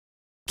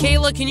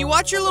Kayla, can you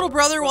watch your little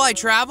brother while I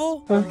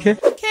travel? Okay.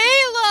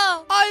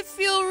 Kayla, I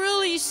feel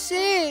really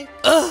sick.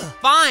 Ugh,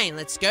 fine,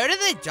 let's go to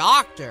the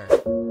doctor.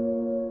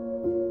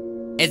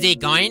 Is he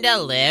going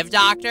to live,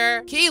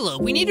 doctor? Kayla,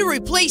 we need to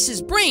replace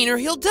his brain or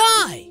he'll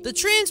die. The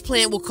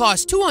transplant will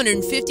cost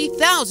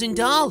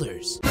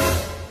 $250,000.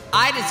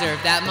 I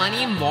deserve that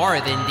money more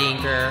than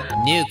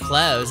Dinker. New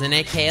clothes and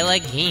a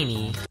Kayla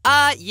guinea.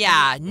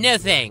 Yeah, no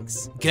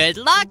thanks. Good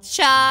luck,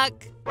 Chuck.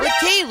 But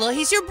Kayla,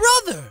 he's your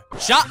brother.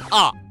 Shut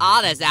up.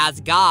 I'll just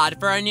ask God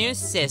for a new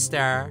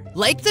sister.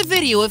 Like the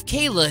video of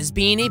Kayla as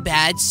being a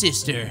bad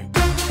sister.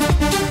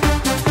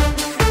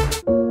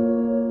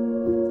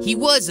 He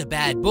was a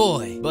bad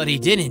boy, but he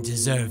didn't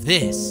deserve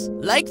this.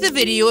 Like the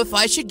video if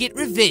I should get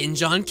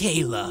revenge on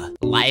Kayla.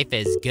 Life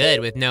is good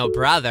with no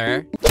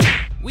brother.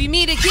 We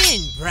meet again,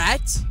 brat.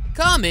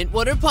 Comment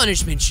what her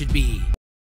punishment should be.